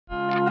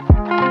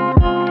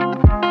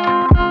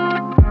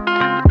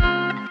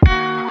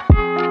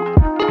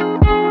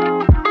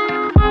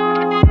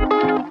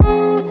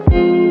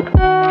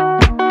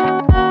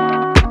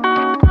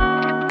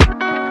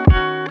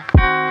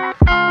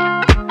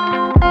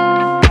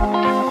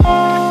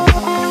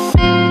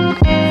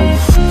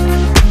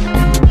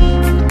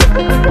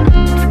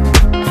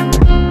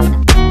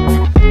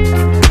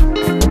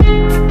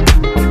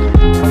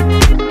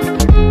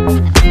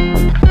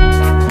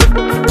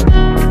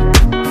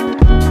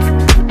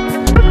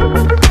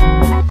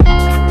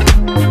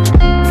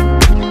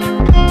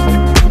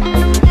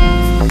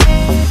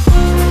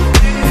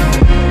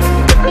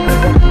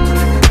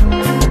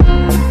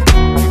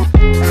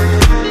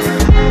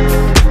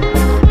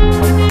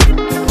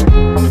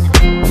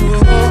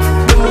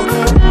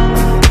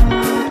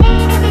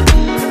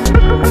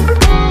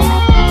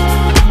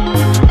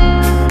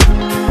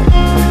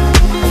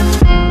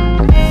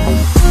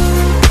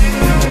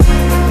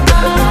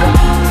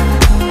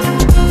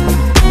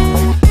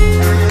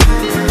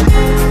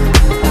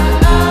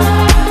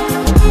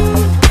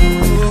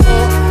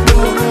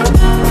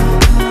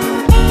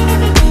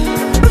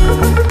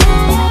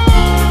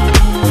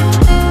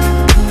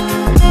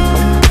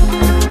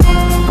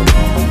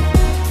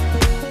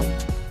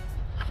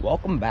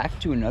Welcome back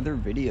to another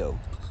video.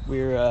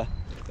 We're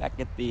back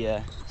at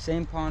the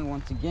same pond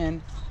once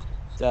again.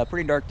 It's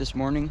pretty dark this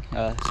morning.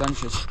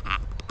 Sun's just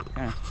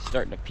kind of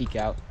starting to peek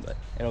out, but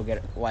it'll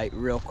get light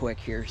real quick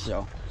here.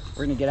 So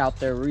we're gonna get out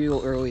there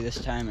real early this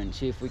time and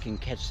see if we can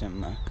catch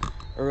some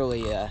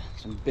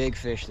some big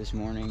fish this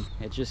morning.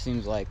 It just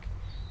seems like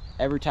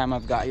every time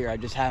I've got here, I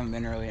just haven't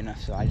been early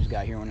enough. So I just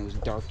got here when it was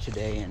dark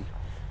today, and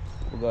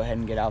we'll go ahead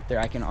and get out there.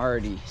 I can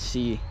already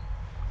see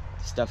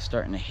stuff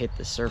starting to hit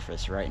the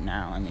surface right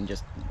now. I mean,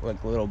 just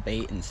like little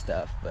bait and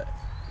stuff, but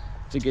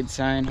it's a good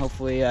sign.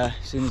 Hopefully as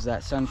soon as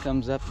that sun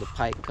comes up, the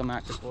pike come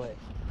out to play.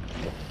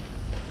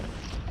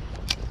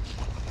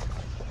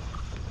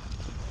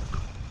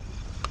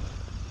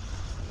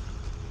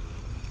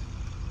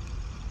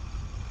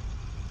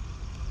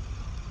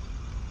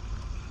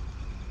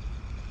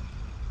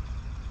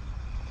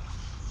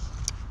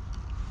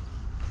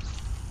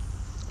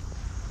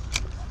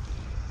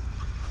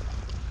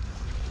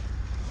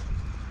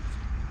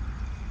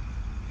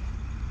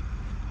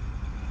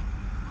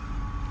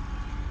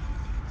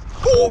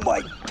 Oh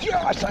my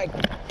gosh,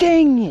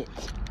 dang it!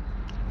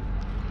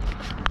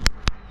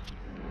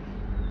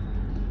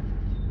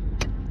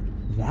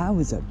 That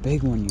was a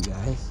big one, you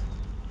guys.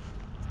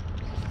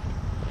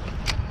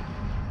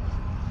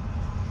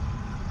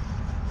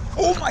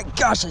 Oh my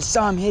gosh, I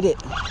saw him hit it.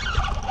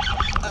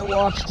 I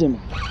watched him.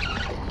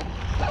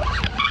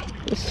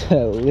 Just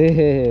a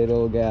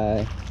little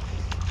guy.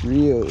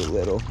 Really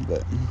little,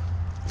 but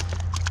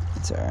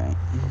it's alright.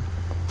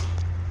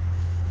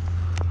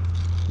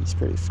 He's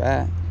pretty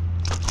fat.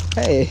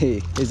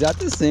 Hey, is that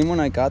the same one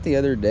I caught the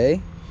other day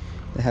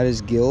that had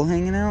his gill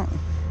hanging out?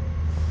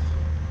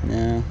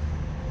 No,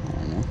 I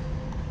don't know.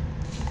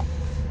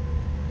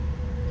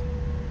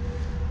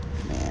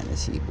 Man,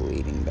 is he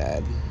bleeding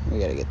bad. We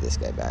gotta get this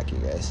guy back, you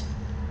guys.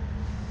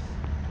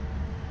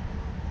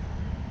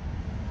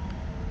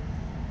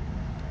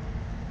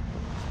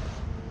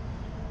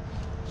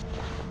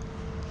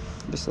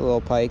 Just a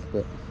little pike,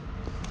 but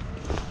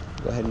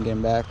go ahead and get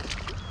him back.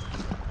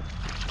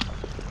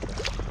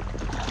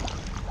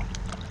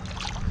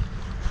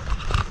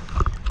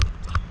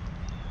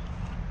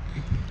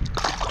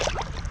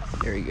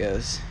 There he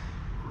goes.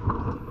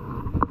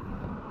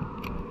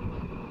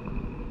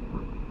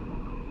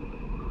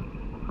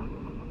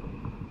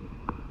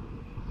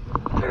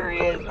 There he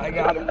is. I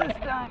got him this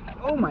time.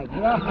 Oh my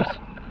gosh.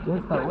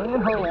 Just a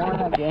little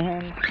one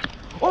again.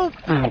 Oh!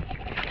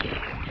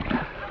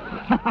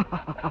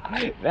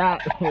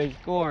 That was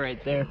cool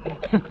right there.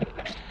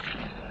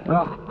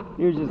 Well,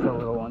 he was just a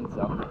little one,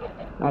 so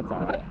that's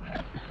alright.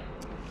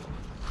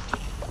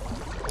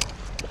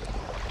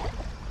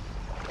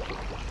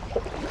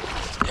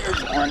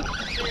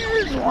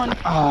 There's one.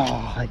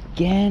 Oh,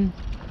 again?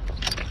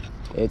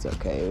 It's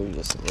okay. It was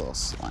just a little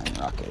slime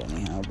rocket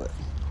anyhow, but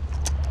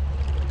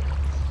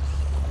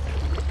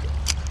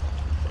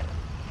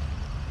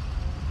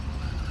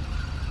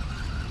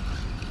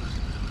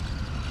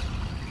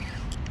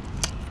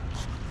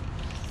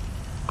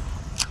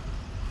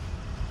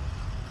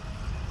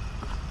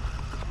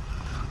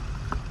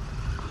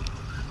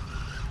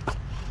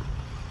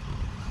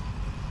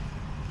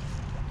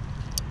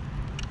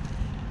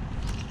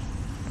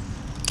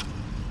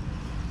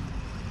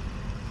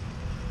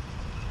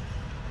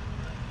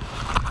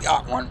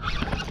got one.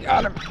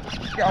 Got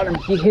him.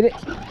 He hit it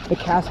the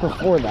cast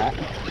before that.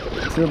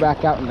 Threw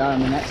back out and got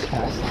him the next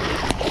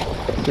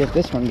cast. See if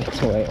this one gets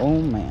away.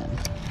 Oh man.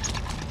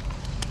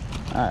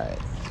 Alright.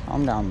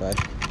 Calm down, bud.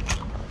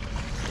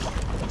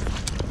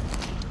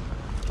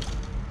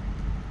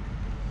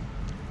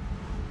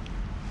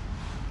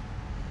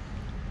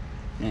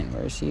 Man,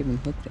 where is he even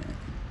hooked at?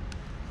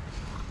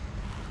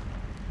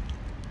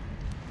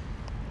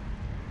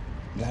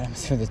 Got him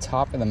through the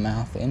top of the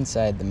mouth,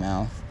 inside the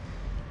mouth,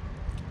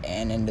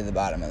 and into the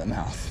bottom of the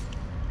mouth.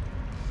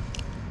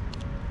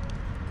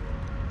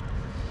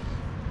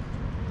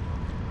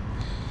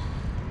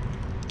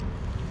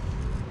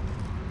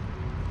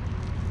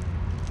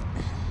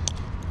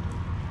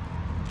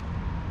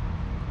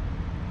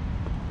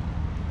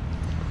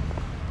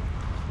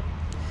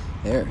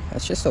 There,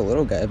 that's just a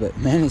little guy, but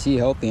man, is he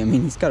healthy. I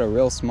mean, he's got a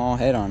real small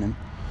head on him.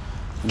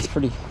 He's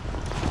pretty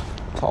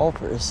tall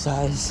for his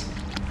size.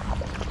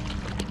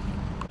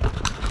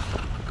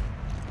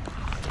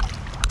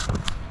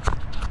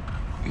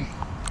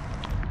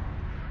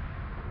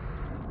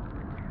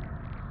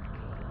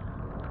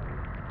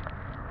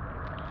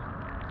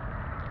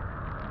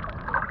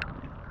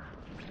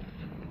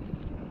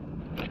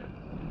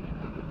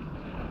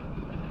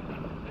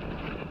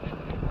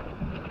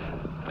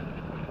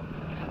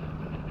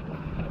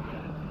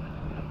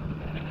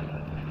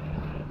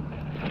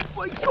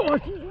 Oh my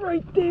gosh, he's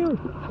right there!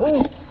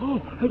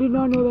 Oh, I did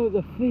not know that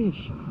was a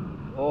fish.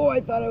 Oh, I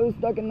thought I was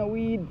stuck in the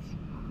weeds.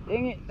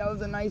 Dang it, that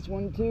was a nice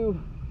one too.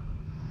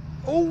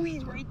 Oh,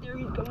 he's right there,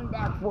 he's coming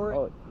back for it.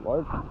 Oh, it's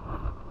large.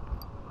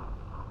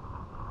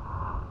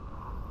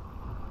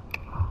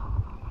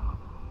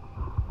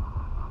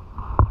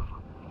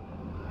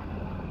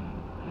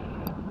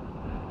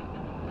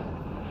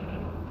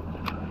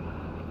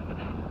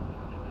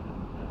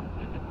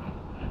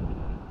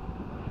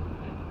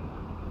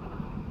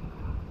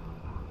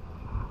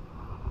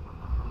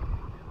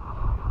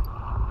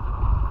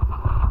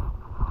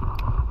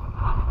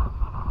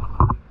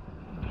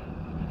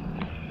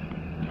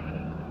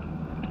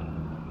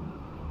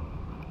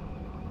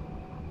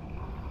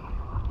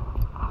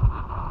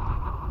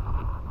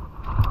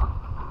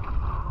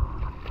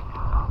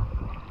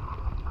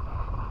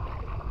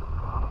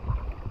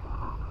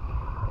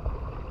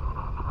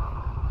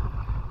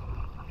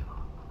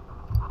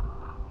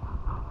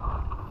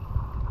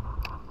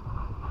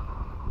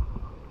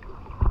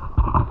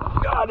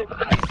 got it.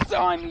 I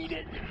saw him eat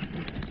it.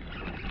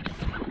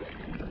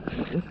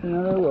 Just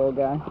another little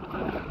guy.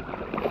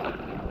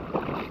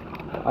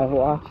 I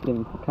watched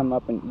him come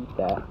up and eat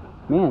that.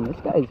 Man, this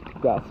guy's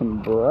got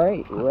some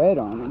bright red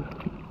on him.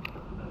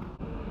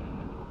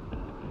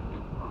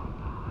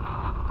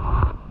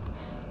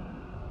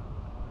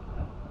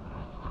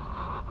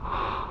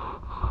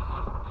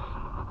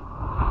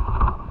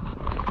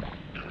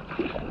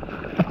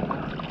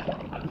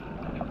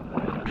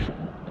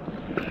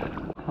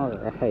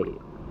 Alright.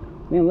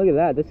 Man, look at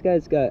that. This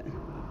guy's got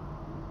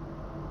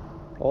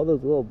all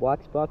those little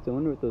black spots. I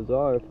wonder what those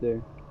are. If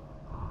they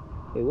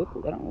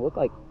don't look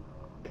like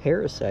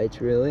parasites,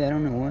 really. I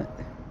don't know what.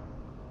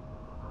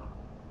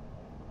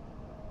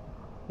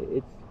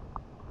 I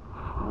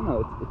don't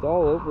know. It's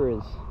all over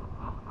his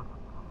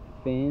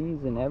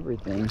fins and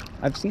everything.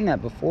 I've seen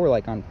that before,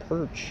 like on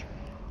perch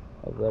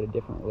over at a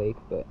different lake,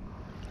 but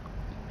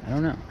I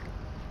don't know.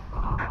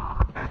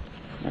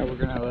 Alright, we're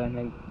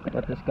gonna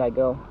let this guy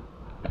go.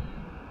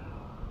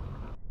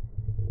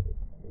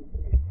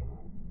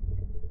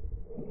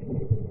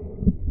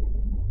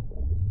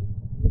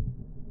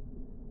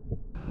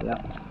 Yeah,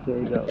 there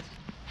he goes.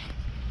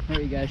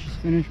 Alright, you guys, just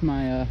finished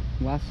my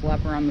last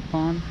lap around the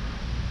pond.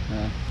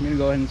 I'm gonna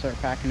go ahead and start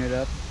packing it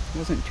up. It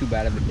wasn't too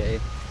bad of a day.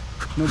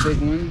 No big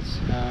ones.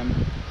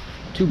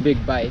 2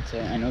 big bites.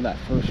 I know that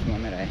first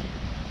one that I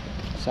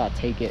saw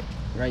take it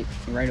right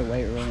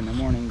away early in the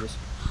morning, just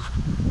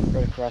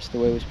right across the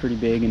way, was pretty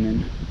big, and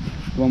then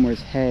the one where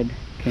his head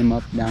came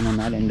up down on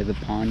that end of the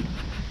pond.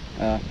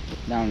 That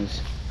one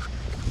was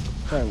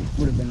probably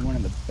would have been one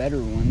of the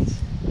better ones.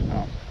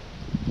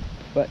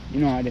 But you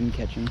know, I didn't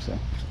catch him, so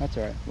that's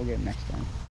alright. We'll get him next time.